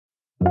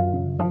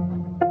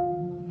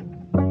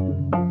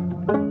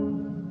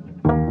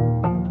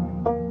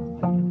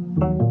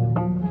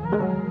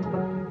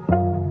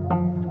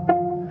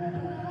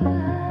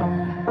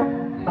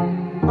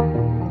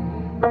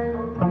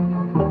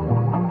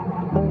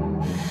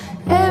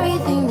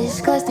everything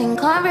disgusting.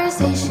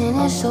 Conversation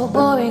is so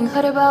boring.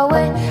 Heard about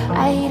what?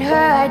 I hate her,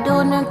 I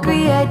don't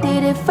agree. I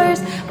did it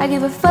first, I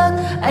give a fuck.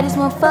 I just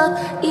want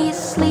fuck, eat,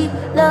 sleep,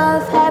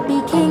 love,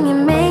 happy. Can you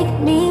make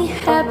me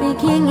happy?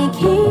 Can you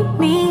keep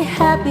me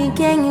happy?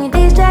 Can you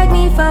distract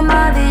me from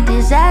all the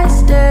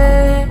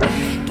disaster?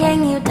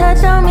 Can you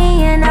touch on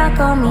me and not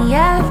call me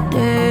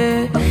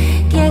after?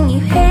 Can you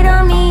hate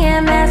on me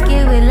and mask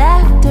it with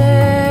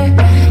laughter?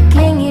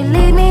 Can you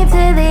lead me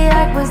to the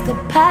ark? What's the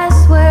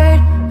password?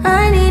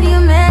 I need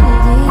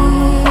humanity.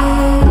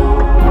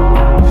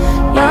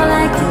 You're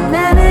like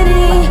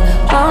humanity,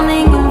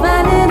 drowning in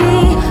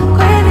vanity,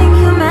 craving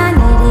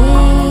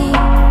humanity.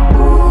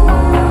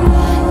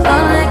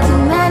 You're like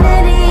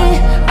humanity,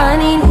 I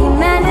need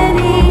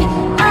humanity.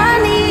 I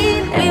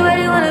need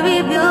everybody wanna be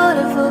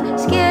beautiful,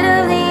 scared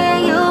of the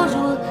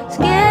unusual,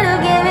 scared of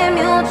giving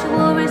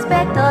mutual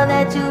respect. All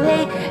that you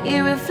hate,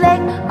 you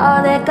reflect.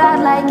 All that God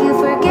like, you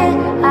forget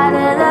how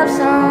to love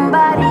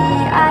somebody.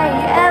 I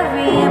hate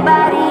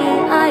everybody,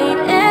 I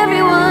hate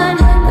everyone.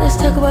 Let's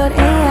talk about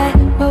AI.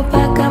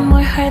 Robot got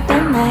more heart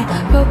than I.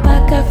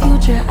 Robot got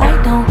future, I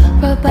don't.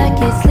 Robot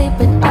get sleep,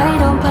 but I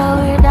don't.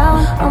 Power down,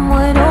 I'm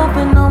wide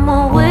open, I'm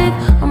awake,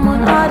 I'm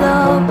on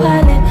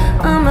autopilot.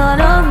 I'm out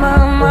of my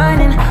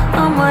mind and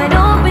I'm wide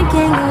open.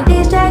 Can you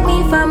distract me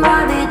from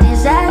all the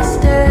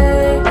disaster?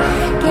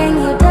 Can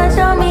you touch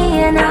on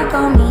me and not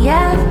call me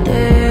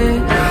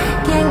after?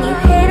 Can you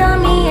hate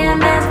on me and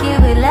mask it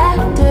with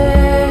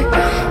laughter?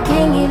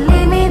 Can you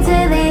lead me to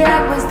the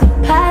ark? What's the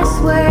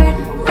password?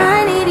 I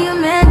need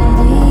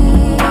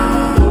humanity.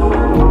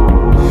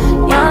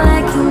 You're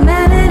like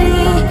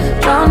humanity,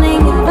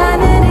 drowning in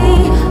vanity,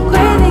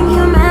 craving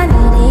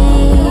humanity.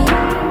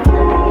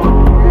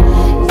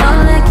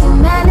 You're like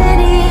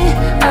humanity,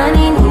 I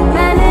need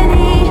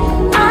humanity.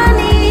 I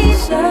need.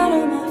 Sad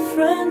all my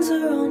friends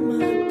are on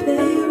my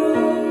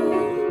payroll.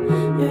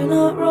 You're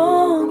not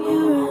wrong,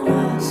 you're an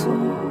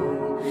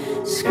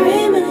asshole.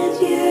 Screaming at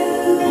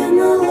you in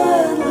the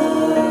loud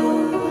low.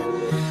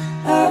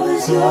 I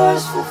was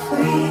yours for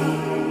free.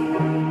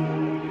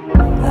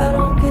 I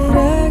don't get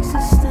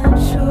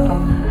existential.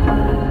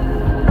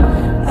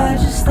 I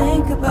just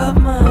think about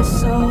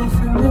myself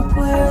and look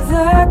where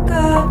that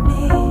got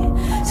me.